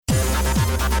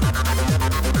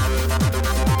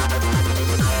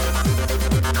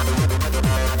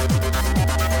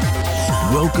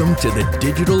Welcome to the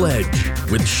Digital Edge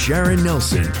with Sharon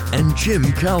Nelson and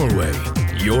Jim Calloway.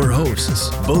 Your hosts,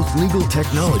 both legal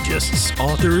technologists,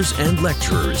 authors, and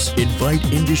lecturers, invite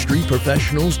industry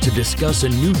professionals to discuss a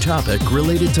new topic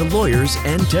related to lawyers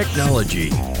and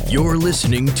technology. You're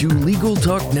listening to Legal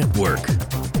Talk Network.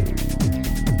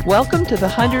 Welcome to the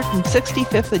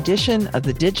 165th edition of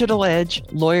the Digital Edge,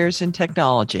 Lawyers and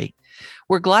Technology.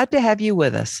 We're glad to have you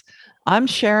with us. I'm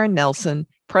Sharon Nelson,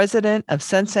 President of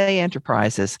Sensei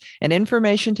Enterprises, an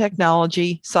information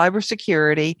technology,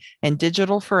 cybersecurity, and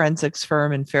digital forensics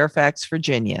firm in Fairfax,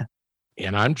 Virginia.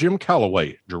 And I'm Jim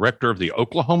Calloway, Director of the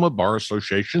Oklahoma Bar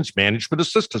Association's Management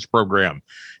Assistance Program.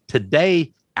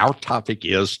 Today, our topic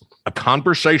is a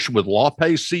conversation with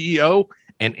LawPay's CEO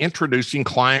and introducing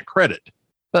ClientCredit.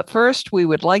 But first, we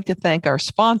would like to thank our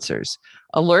sponsors,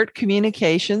 Alert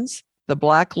Communications, the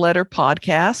Black Letter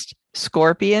Podcast,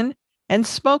 Scorpion, and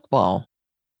Smokeball.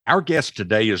 Our guest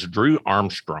today is Drew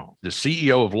Armstrong, the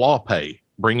CEO of LawPay,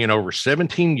 bringing over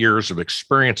 17 years of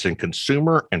experience in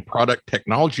consumer and product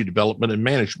technology development and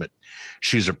management.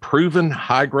 She's a proven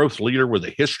high-growth leader with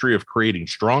a history of creating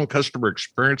strong customer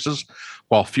experiences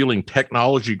while fueling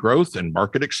technology growth and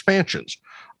market expansions.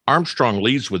 Armstrong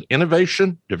leads with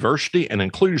innovation, diversity, and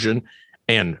inclusion,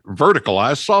 and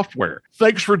verticalized software.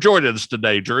 Thanks for joining us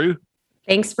today, Drew.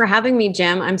 Thanks for having me,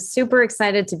 Jim. I'm super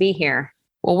excited to be here.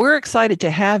 Well, we're excited to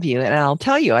have you. And I'll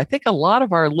tell you, I think a lot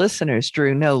of our listeners,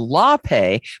 Drew, know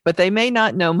LawPay, but they may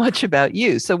not know much about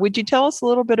you. So would you tell us a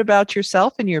little bit about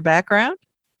yourself and your background?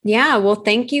 Yeah, well,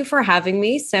 thank you for having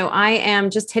me. So I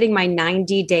am just hitting my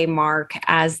 90-day mark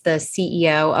as the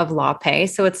CEO of LawPay.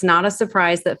 So it's not a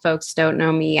surprise that folks don't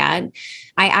know me yet.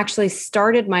 I actually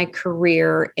started my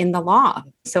career in the law.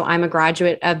 So I'm a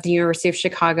graduate of the University of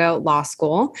Chicago Law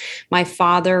School. My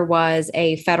father was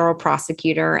a federal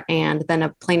prosecutor and then a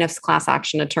plaintiff's class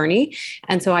action attorney.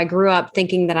 And so I grew up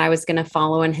thinking that I was going to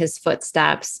follow in his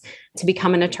footsteps to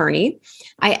become an attorney.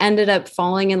 I ended up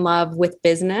falling in love with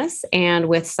business and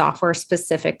with software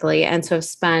specifically. And so I've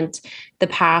spent the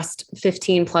past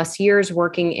 15 plus years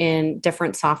working in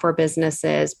different software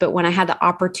businesses. But when I had the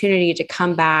opportunity to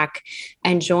come back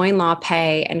and join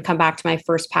LawPay and come back to my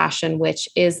first passion, which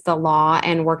is the law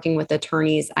and working with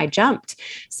attorneys, I jumped.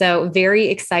 So very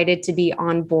excited to be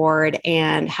on board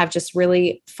and have just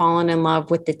really fallen in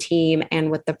love with the team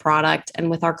and with the product and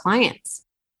with our clients.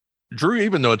 Drew,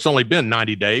 even though it's only been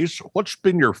 90 days, what's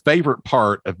been your favorite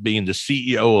part of being the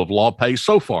CEO of LawPay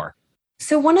so far?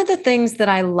 So one of the things that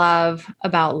I love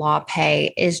about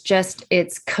LawPay is just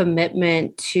its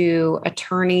commitment to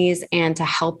attorneys and to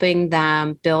helping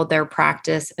them build their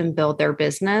practice and build their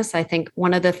business. I think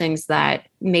one of the things that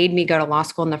made me go to law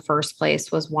school in the first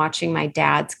place was watching my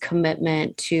dad's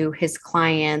commitment to his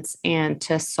clients and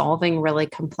to solving really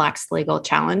complex legal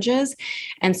challenges.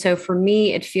 And so for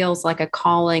me, it feels like a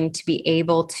calling to be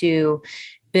able to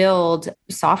build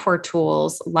software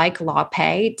tools like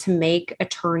LawPay to make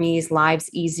attorneys' lives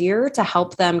easier, to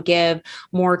help them give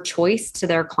more choice to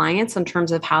their clients in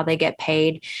terms of how they get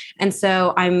paid. And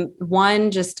so I'm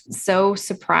just so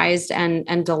surprised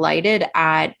and delighted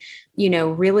at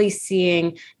really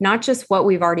seeing not just what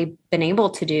we've already been able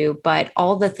to do, but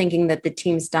all the thinking that the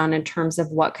team's done in terms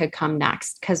of what could come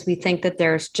next. Because we think that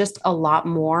there's just a lot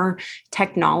more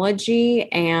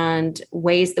technology and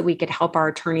ways that we could help our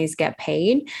attorneys get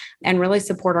paid and really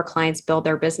support our clients build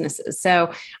their businesses.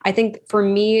 So I think for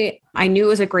me, I knew it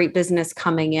was a great business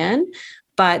coming in.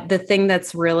 But the thing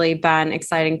that's really been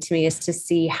exciting to me is to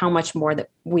see how much more that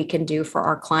we can do for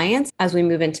our clients as we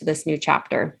move into this new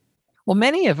chapter. Well,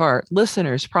 many of our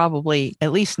listeners probably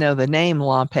at least know the name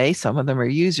LawPay. Some of them are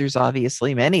users,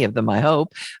 obviously, many of them, I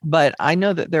hope. But I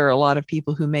know that there are a lot of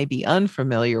people who may be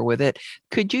unfamiliar with it.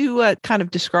 Could you kind of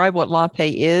describe what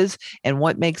LawPay is and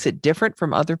what makes it different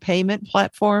from other payment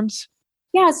platforms?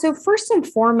 Yeah, so first and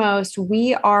foremost,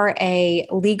 we are a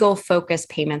legal-focused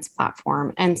payments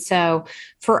platform. And so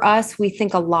for us, we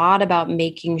think a lot about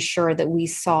making sure that we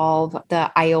solve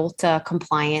the IOLTA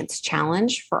compliance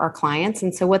challenge for our clients.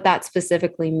 And so what that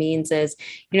specifically means is,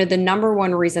 the number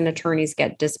one reason attorneys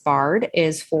get disbarred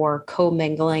is for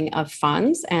commingling of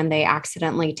funds, and they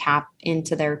accidentally tap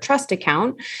into their trust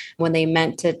account when they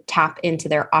meant to tap into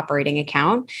their operating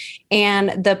account.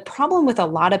 And the problem with a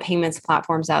lot of payments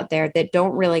platforms out there that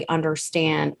don't really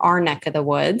understand our neck of the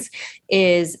woods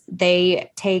is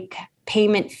they take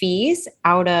payment fees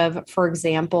out of, for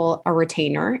example, a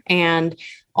retainer. And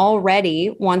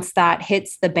already, once that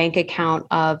hits the bank account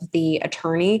of the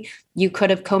attorney, you could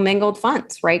have commingled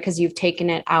funds, right? Because you've taken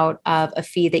it out of a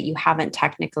fee that you haven't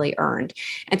technically earned.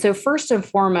 And so first and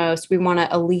foremost, we want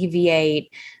to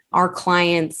alleviate our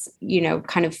clients,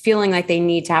 kind of feeling like they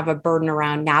need to have a burden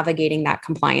around navigating that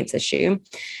compliance issue.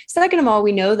 Second of all,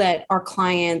 we know that our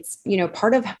clients,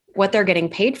 part of what they're getting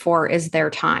paid for is their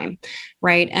time,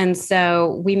 right? And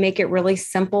so we make it really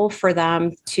simple for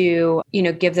them to,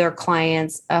 give their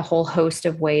clients a whole host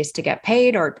of ways to get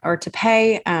paid or to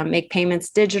pay, make payments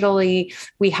digitally.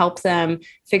 We help them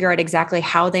figure out exactly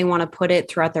how they want to put it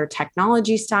throughout their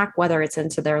technology stack, whether it's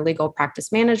into their legal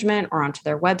practice management or onto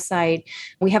their website.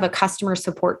 We have a customer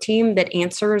support team that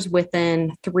answers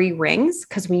within 3 rings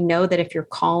because we know that if you're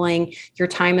calling, your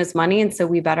time is money. And so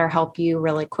we better help you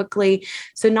really quickly.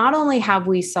 So not only have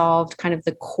we solved kind of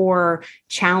the core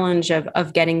challenge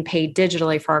of getting paid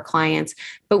digitally for our clients,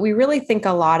 but we really think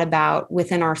a lot about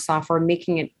within our software,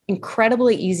 making it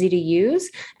incredibly easy to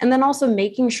use, and then also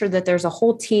making sure that there's a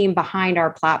whole team behind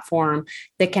our platform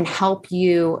that can help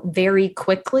you very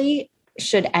quickly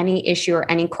should any issue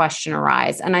or any question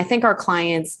arise. And I think our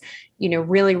clients,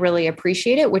 really, really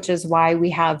appreciate it, which is why we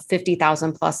have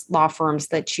 50,000 plus law firms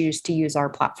that choose to use our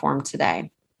platform today.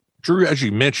 Drew, as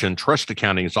you mentioned, trust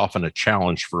accounting is often a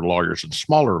challenge for lawyers and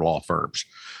smaller law firms.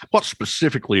 What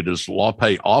specifically does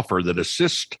LawPay offer that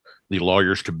assists the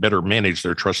lawyers to better manage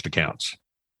their trust accounts?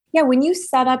 Yeah, when you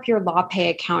set up your LawPay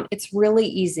account, it's really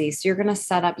easy. So you can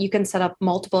set up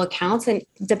multiple accounts, and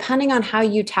depending on how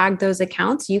you tag those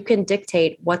accounts, you can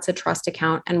dictate what's a trust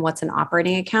account and what's an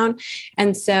operating account.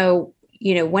 And so,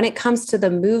 when it comes to the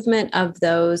movement of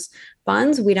those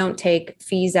funds, we don't take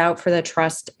fees out for the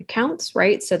trust accounts,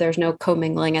 right? So there's no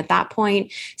commingling at that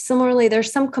point. Similarly,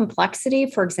 there's some complexity.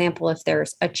 For example, if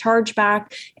there's a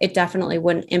chargeback, it definitely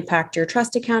wouldn't impact your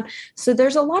trust account. So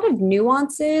there's a lot of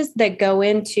nuances that go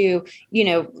into,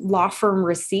 law firm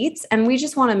receipts. And we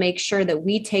just want to make sure that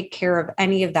we take care of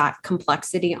any of that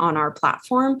complexity on our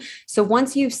platform. So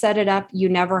once you've set it up, you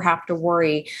never have to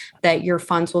worry that your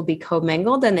funds will be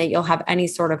commingled and that you'll have any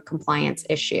sort of compliance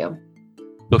issue.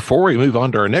 Before we move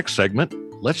on to our next segment,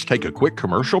 let's take a quick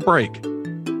commercial break.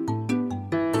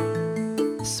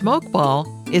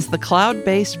 Smokeball is the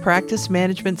cloud-based practice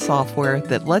management software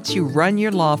that lets you run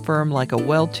your law firm like a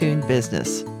well-tuned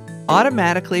business.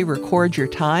 Automatically record your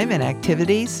time and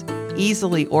activities,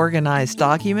 easily organize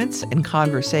documents and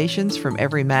conversations from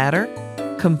every matter,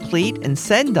 complete and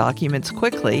send documents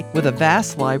quickly with a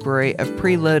vast library of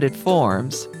preloaded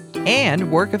forms,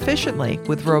 and work efficiently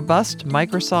with robust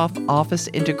Microsoft Office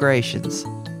integrations.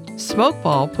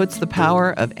 Smokeball puts the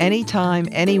power of anytime,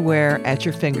 anywhere at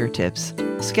your fingertips.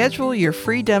 Schedule your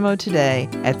free demo today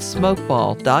at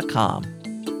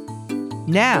smokeball.com.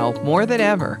 Now, more than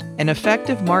ever, an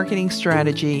effective marketing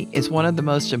strategy is one of the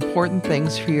most important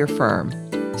things for your firm.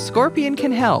 Scorpion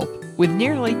can help. With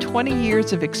nearly 20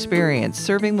 years of experience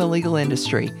serving the legal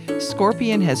industry,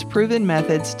 Scorpion has proven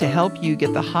methods to help you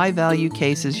get the high-value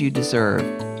cases you deserve.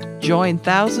 Join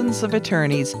thousands of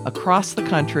attorneys across the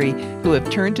country who have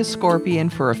turned to Scorpion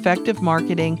for effective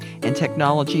marketing and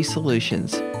technology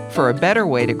solutions. For a better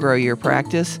way to grow your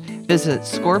practice, visit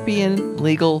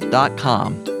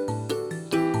scorpionlegal.com.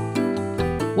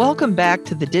 Welcome back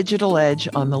to the Digital Edge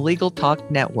on the Legal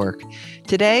Talk Network.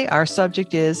 Today, our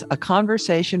subject is a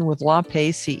conversation with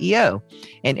LawPay's CEO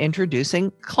and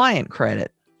introducing ClientCredit.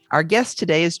 Our guest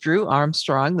today is Drew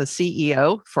Armstrong, the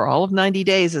CEO for all of 90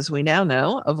 days, as we now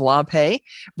know, of LawPay,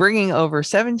 bringing over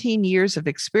 17 years of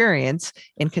experience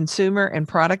in consumer and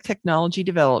product technology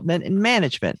development and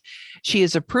management. She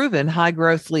is a proven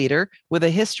high-growth leader with a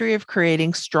history of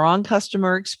creating strong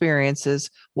customer experiences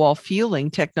while fueling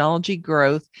technology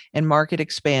growth and market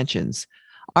expansions.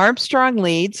 Armstrong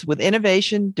leads with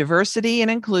innovation, diversity and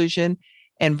inclusion,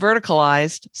 and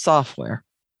verticalized software.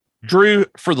 Drew,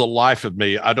 for the life of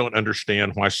me, I don't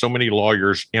understand why so many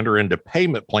lawyers enter into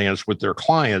payment plans with their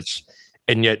clients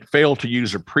and yet fail to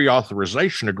use a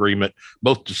pre-authorization agreement,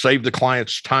 both to save the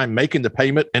client's time making the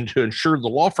payment and to ensure the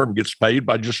law firm gets paid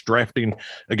by just drafting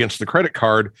against the credit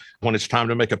card when it's time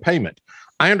to make a payment.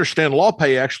 I understand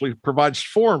LawPay actually provides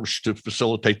forms to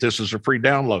facilitate this as a free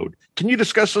download. Can you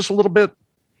discuss this a little bit?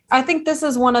 I think this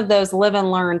is one of those live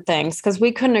and learn things because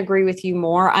we couldn't agree with you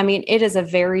more. I mean, it is a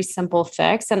very simple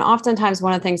fix. And oftentimes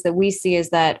one of the things that we see is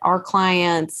that our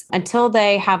clients, until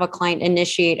they have a client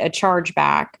initiate a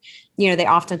chargeback, they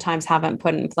oftentimes haven't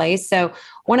put in place. So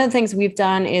one of the things we've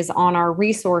done is on our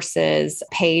resources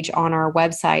page on our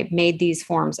website, made these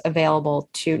forms available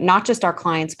to not just our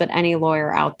clients, but any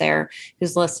lawyer out there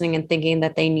who's listening and thinking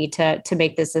that they need to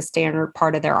make this a standard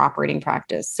part of their operating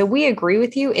practice. So we agree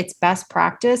with you. It's best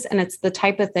practice. And it's the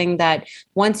type of thing that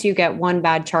once you get one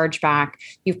bad chargeback,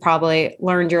 you've probably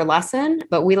learned your lesson.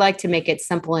 But we like to make it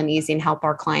simple and easy and help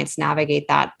our clients navigate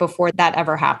that before that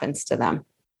ever happens to them.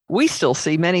 We still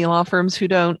see many law firms who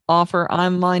don't offer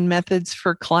online methods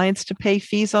for clients to pay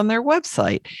fees on their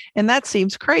website. And that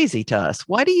seems crazy to us.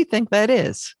 Why do you think that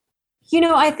is?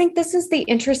 I think this is the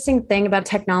interesting thing about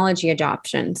technology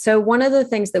adoption. So, one of the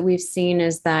things that we've seen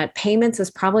is that payments is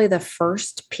probably the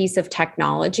first piece of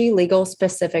technology, legal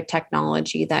specific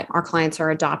technology that our clients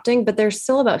are adopting. But there's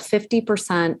still about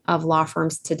 50% of law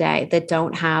firms today that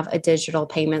don't have a digital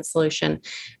payment solution,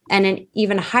 and an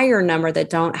even higher number that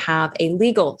don't have a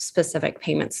legal specific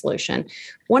payment solution.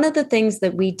 One of the things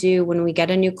that we do when we get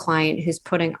a new client who's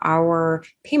putting our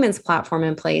payments platform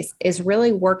in place is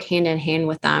really work hand in hand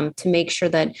with them to make sure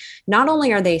that not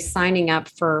only are they signing up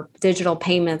for digital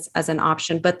payments as an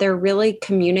option, but they're really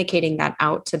communicating that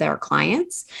out to their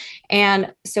clients.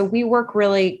 And so we work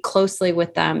really closely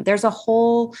with them. There's a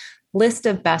whole list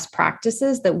of best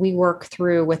practices that we work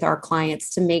through with our clients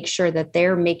to make sure that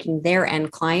they're making their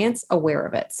end clients aware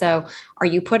of it. So, are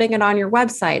you putting it on your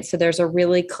website? So there's a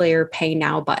really clear pay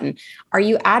now button. Are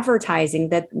you advertising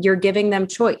that you're giving them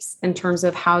choice in terms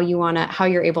of how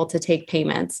you're able to take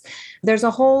payments? There's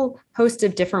a whole host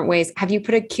of different ways. Have you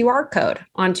put a QR code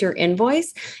onto your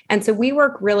invoice? And so we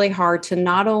work really hard to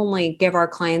not only give our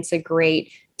clients a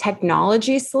great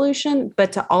technology solution,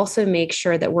 but to also make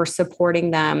sure that we're supporting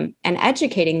them and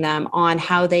educating them on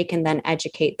how they can then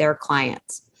educate their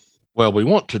clients. Well, we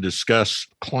want to discuss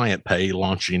ClientPay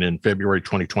launching in February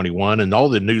 2021 and all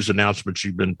the news announcements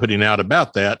you've been putting out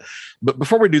about that. But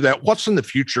before we do that, what's in the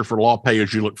future for LawPay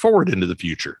as you look forward into the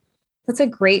future? That's a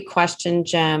great question,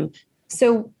 Jim.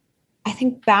 So I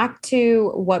think back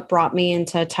to what brought me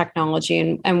into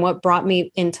technology and what brought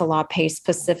me into LawPay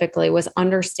specifically was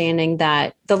understanding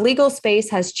that the legal space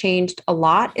has changed a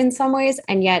lot in some ways,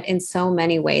 and yet in so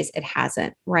many ways it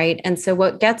hasn't, right? And so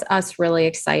what gets us really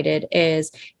excited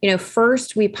is,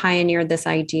 first we pioneered this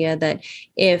idea that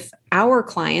if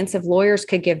lawyers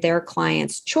could give their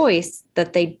clients choice,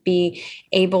 that they'd be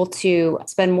able to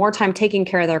spend more time taking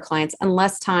care of their clients and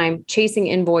less time chasing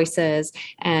invoices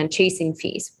and chasing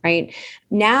fees, right?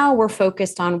 Now we're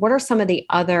focused on what are some of the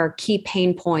other key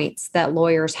pain points that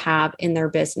lawyers have in their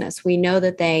business. We know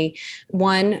that they,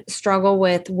 one, struggle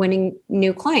with winning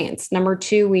new clients. Number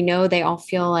two, we know they all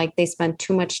feel like they spend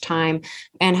too much time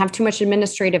and have too much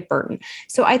administrative burden.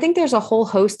 So I think there's a whole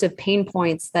host of pain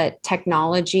points that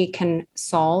technology can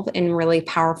solve in really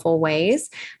powerful ways,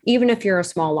 even if you're a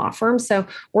small law firm. So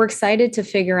we're excited to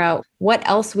figure out what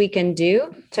else we can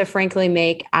do to frankly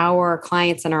make our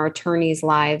clients and our attorneys'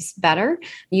 lives better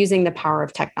using the power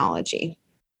of technology.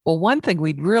 Well, one thing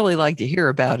we'd really like to hear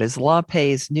about is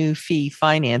LawPay's new fee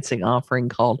financing offering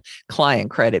called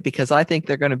ClientCredit, because I think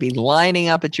they're going to be lining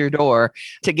up at your door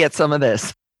to get some of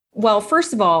this. Well,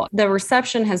 first of all, the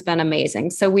reception has been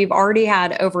amazing. So we've already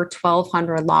had over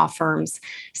 1,200 law firms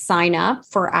sign up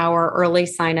for our early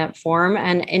sign up form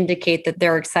and indicate that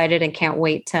they're excited and can't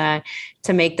wait to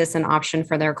make this an option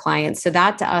for their clients. So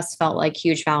that to us felt like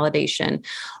huge validation.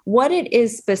 What it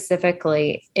is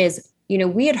specifically is,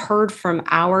 we had heard from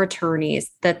our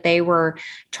attorneys that they were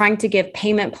trying to give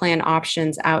payment plan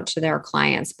options out to their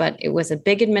clients, but it was a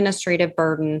big administrative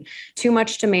burden, too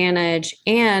much to manage,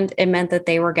 and it meant that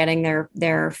they were getting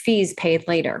their fees paid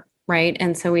later, right?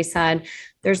 And so we said,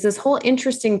 there's this whole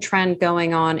interesting trend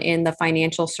going on in the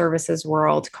financial services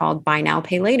world called buy now,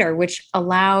 pay later, which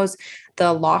allows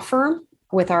the law firm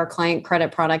with our ClientCredit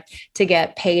product to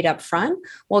get paid up front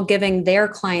while giving their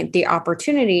client the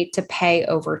opportunity to pay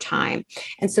over time.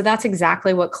 And so that's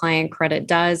exactly what ClientCredit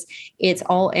does. It's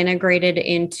all integrated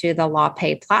into the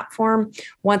LawPay platform.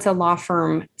 Once a law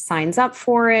firm signs up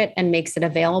for it and makes it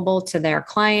available to their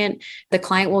client, the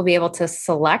client will be able to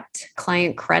select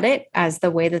ClientCredit as the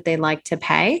way that they like to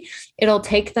pay. It'll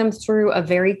take them through a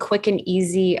very quick and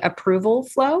easy approval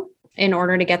flow in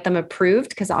order to get them approved,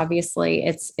 because obviously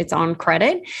it's on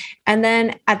credit. And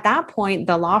then at that point,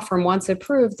 the law firm, once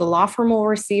approved, the law firm will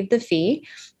receive the fee,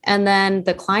 and then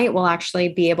the client will actually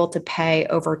be able to pay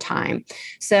over time.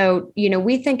 So,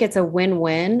 we think it's a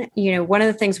win-win. One of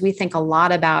the things we think a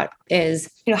lot about is,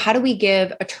 how do we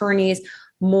give attorneys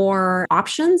more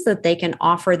options that they can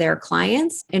offer their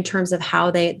clients in terms of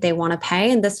how they want to pay.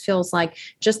 And this feels like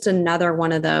just another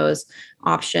one of those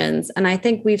options. And I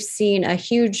think we've seen a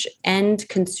huge end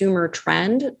consumer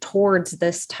trend towards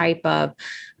this type of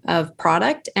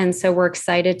product. And so we're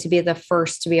excited to be the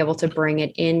first to be able to bring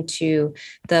it into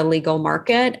the legal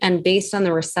market. And based on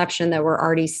the reception that we're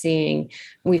already seeing,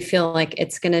 we feel like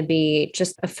it's going to be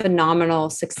just a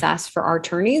phenomenal success for our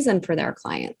attorneys and for their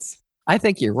clients. I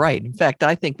think you're right. In fact,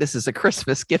 I think this is a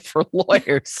Christmas gift for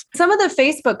lawyers. Some of the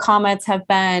Facebook comments have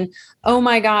been, oh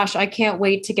my gosh, I can't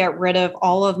wait to get rid of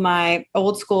all of my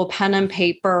old school pen and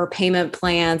paper payment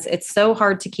plans. It's so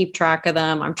hard to keep track of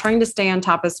them. I'm trying to stay on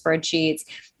top of spreadsheets.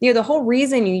 The whole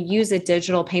reason you use a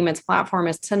digital payments platform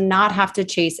is to not have to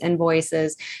chase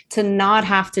invoices, to not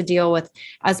have to deal with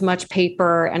as much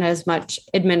paper and as much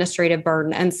administrative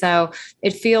burden. And so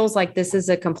it feels like this is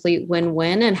a complete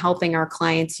win-win in helping our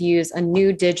clients use a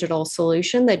new digital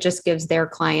solution that just gives their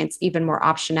clients even more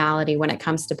optionality when it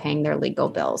comes to paying their legal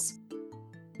bills.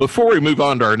 Before we move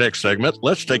on to our next segment,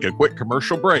 let's take a quick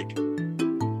commercial break.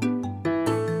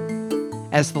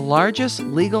 As the largest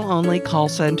legal-only call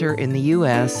center in the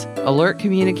U.S., Alert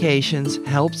Communications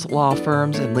helps law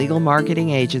firms and legal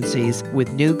marketing agencies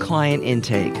with new client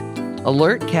intake.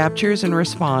 Alert captures and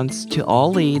responds to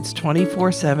all leads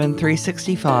 24/7,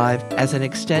 365 as an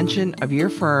extension of your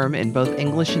firm in both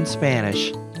English and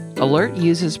Spanish. Alert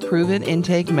uses proven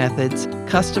intake methods,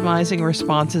 customizing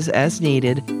responses as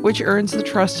needed, which earns the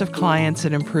trust of clients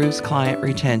and improves client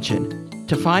retention.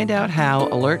 To find out how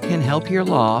Alert can help your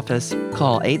law office,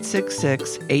 call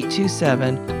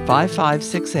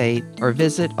 866-827-5568 or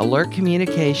visit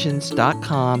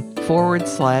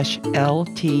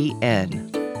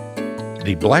alertcommunications.com/LTN.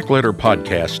 The Black Letter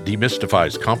Podcast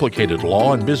demystifies complicated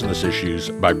law and business issues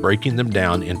by breaking them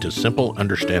down into simple,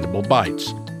 understandable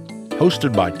bites.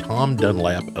 Hosted by Tom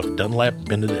Dunlap of Dunlap,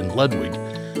 Bennett & Ludwig,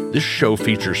 this show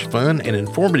features fun and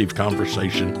informative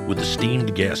conversation with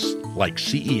esteemed guests like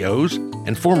CEOs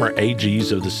and former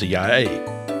AGs of the CIA.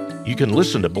 You can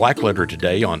listen to Black Letter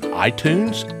today on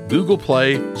iTunes, Google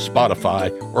Play,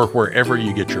 Spotify, or wherever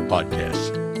you get your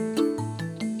podcasts.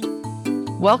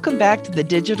 Welcome back to the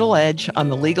Digital Edge on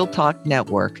the Legal Talk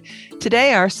Network.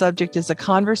 Today, our subject is a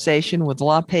conversation with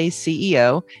LawPay's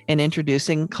CEO and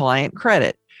introducing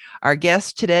ClientCredit. Our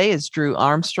guest today is Drew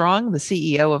Armstrong, the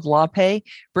CEO of LawPay,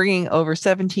 bringing over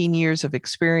 17 years of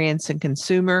experience in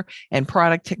consumer and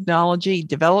product technology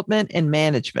development and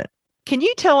management. Can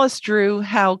you tell us, Drew,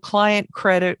 how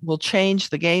ClientCredit will change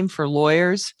the game for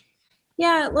lawyers?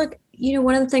 Yeah, look,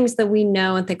 one of the things that we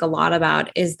know and think a lot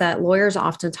about is that lawyers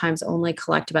oftentimes only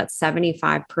collect about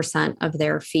 75% of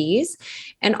their fees.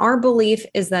 And our belief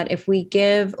is that if we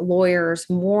give lawyers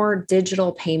more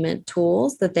digital payment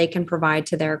tools that they can provide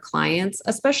to their clients,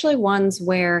 especially ones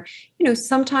where,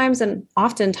 sometimes and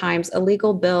oftentimes a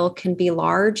legal bill can be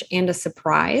large and a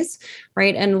surprise,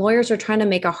 right? And lawyers are trying to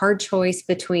make a hard choice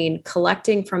between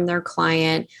collecting from their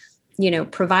client,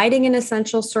 providing an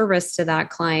essential service to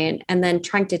that client and then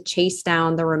trying to chase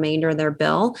down the remainder of their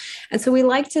bill. And so we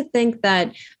like to think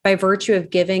that by virtue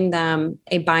of giving them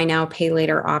a buy now, pay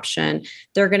later option,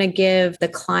 they're going to give the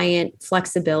client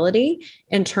flexibility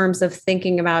in terms of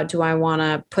thinking about, do I want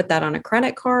to put that on a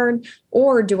credit card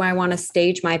or do I want to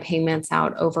stage my payments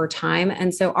out over time?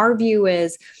 And so our view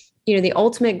is, the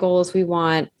ultimate goal is we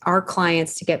want our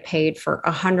clients to get paid for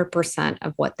 100%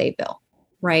 of what they bill.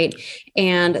 Right.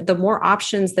 And the more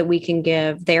options that we can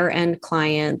give their end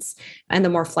clients and the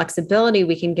more flexibility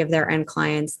we can give their end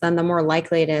clients, then the more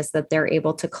likely it is that they're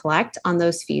able to collect on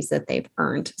those fees that they've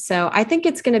earned. So I think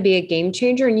it's going to be a game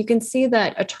changer. And you can see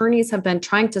that attorneys have been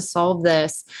trying to solve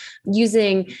this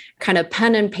using kind of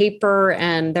pen and paper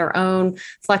and their own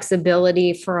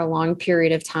flexibility for a long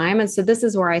period of time. And so this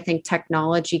is where I think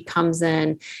technology comes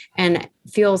in and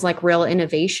feels like real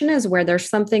innovation, is where there's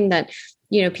something that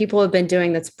people have been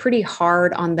doing that's pretty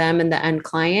hard on them and the end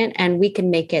client, and we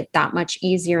can make it that much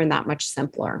easier and that much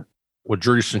simpler. Well,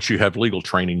 Drew, since you have legal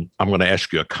training, I'm going to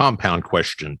ask you a compound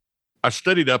question. I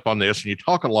studied up on this, and you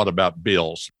talk a lot about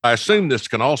bills. I assume this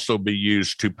can also be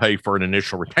used to pay for an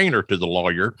initial retainer to the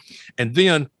lawyer. And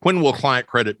then when will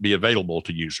ClientCredit be available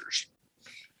to users?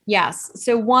 Yes.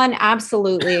 So one,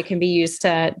 absolutely, it can be used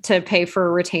to pay for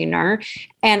a retainer.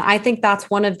 And I think that's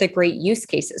one of the great use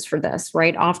cases for this,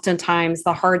 right? Oftentimes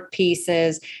the hard piece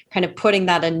is kind of putting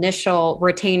that initial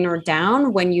retainer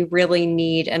down when you really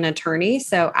need an attorney.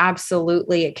 So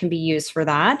absolutely, it can be used for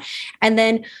that. And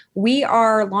then we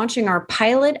are launching our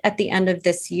pilot at the end of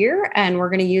this year, and we're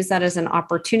going to use that as an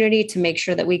opportunity to make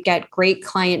sure that we get great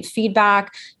client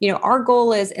feedback. Our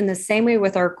goal is, in the same way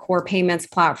with our core payments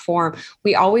platform,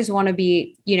 we always want to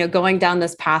be, going down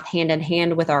this path hand in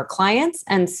hand with our clients.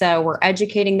 And so we're educating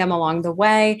educating them along the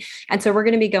way. And so we're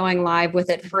going to be going live with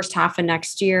it first half of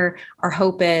next year. Our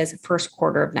hope is first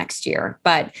quarter of next year.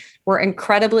 But we're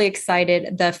incredibly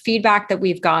excited. The feedback that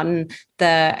we've gotten,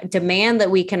 the demand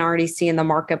that we can already see in the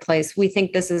marketplace, we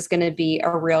think this is going to be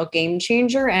a real game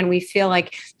changer. And we feel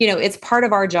like, it's part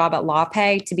of our job at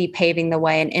LawPay to be paving the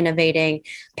way and innovating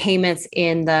payments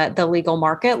in the legal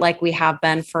market like we have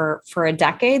been for a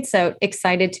decade. So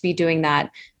excited to be doing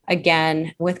that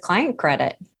again with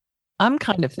ClientCredit. I'm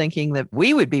kind of thinking that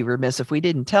we would be remiss if we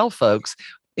didn't tell folks,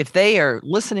 if they are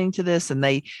listening to this and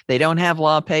they don't have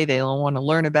LawPay, they don't want to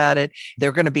learn about it,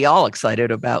 they're going to be all excited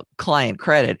about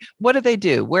ClientCredit. What do they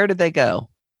do? Where do they go?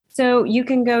 So you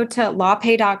can go to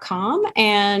lawpay.com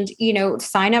and,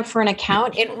 sign up for an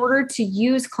account. In order to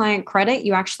use ClientCredit,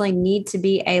 you actually need to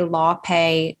be a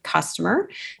LawPay customer.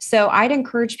 So I'd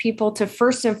encourage people to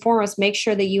first and foremost, make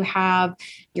sure that you have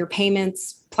your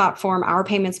payments platform, our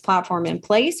payments platform in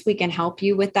place. We can help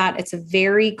you with that. It's a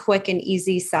very quick and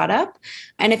easy setup.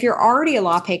 And if you're already a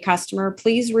LawPay customer,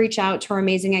 please reach out to our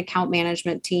amazing account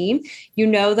management team. You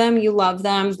know them, you love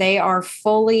them. They are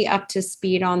fully up to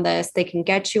speed on this. They can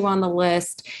get you on the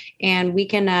list and we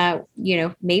can,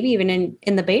 maybe even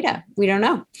in the beta, we don't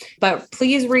know, but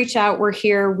please reach out. We're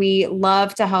here. We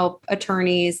love to help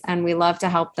attorneys and we love to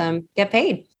help them get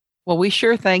paid. Well, we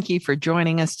sure thank you for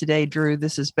joining us today, Drew.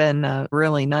 This has been a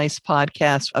really nice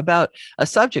podcast about a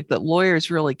subject that lawyers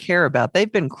really care about.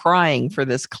 They've been crying for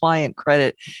this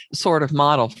ClientCredit sort of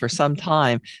model for some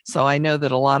time. So I know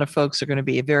that a lot of folks are going to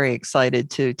be very excited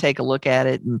to take a look at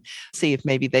it and see if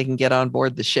maybe they can get on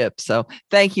board the ship. So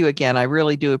thank you again. I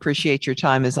really do appreciate your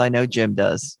time, as I know Jim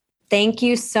does. Thank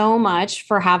you so much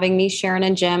for having me, Sharon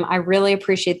and Jim. I really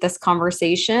appreciate this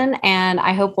conversation, and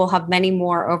I hope we'll have many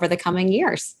more over the coming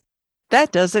years.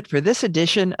 That does it for this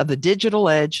edition of the Digital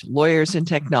Edge Lawyers in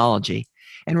Technology.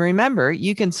 And remember,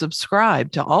 you can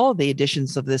subscribe to all of the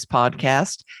editions of this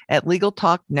podcast at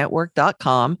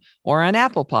LegalTalkNetwork.com or on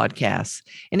Apple Podcasts.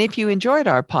 And if you enjoyed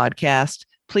our podcast,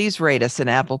 please rate us in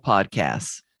Apple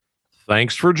Podcasts.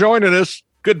 Thanks for joining us.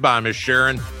 Goodbye, Miss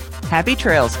Sharon. Happy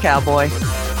trails, cowboy.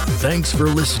 Thanks for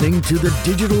listening to The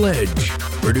Digital Edge,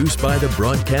 produced by the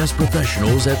broadcast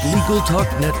professionals at Legal Talk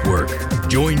Network.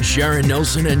 Join Sharon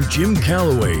Nelson and Jim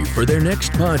Calloway for their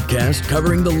next podcast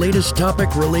covering the latest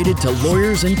topic related to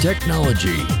lawyers and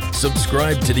technology.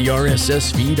 Subscribe to the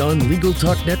RSS feed on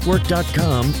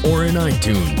LegalTalkNetwork.com or in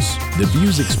iTunes. The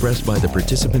views expressed by the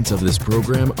participants of this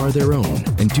program are their own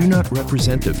and do not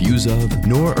represent the views of,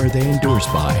 nor are they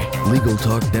endorsed by, Legal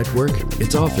Talk Network,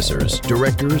 its officers,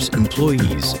 directors,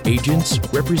 employees, agents,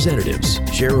 representatives,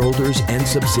 shareholders, and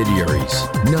subsidiaries.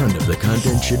 None of the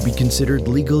content should be considered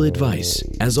legal advice.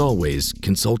 As always,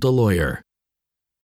 consult a lawyer.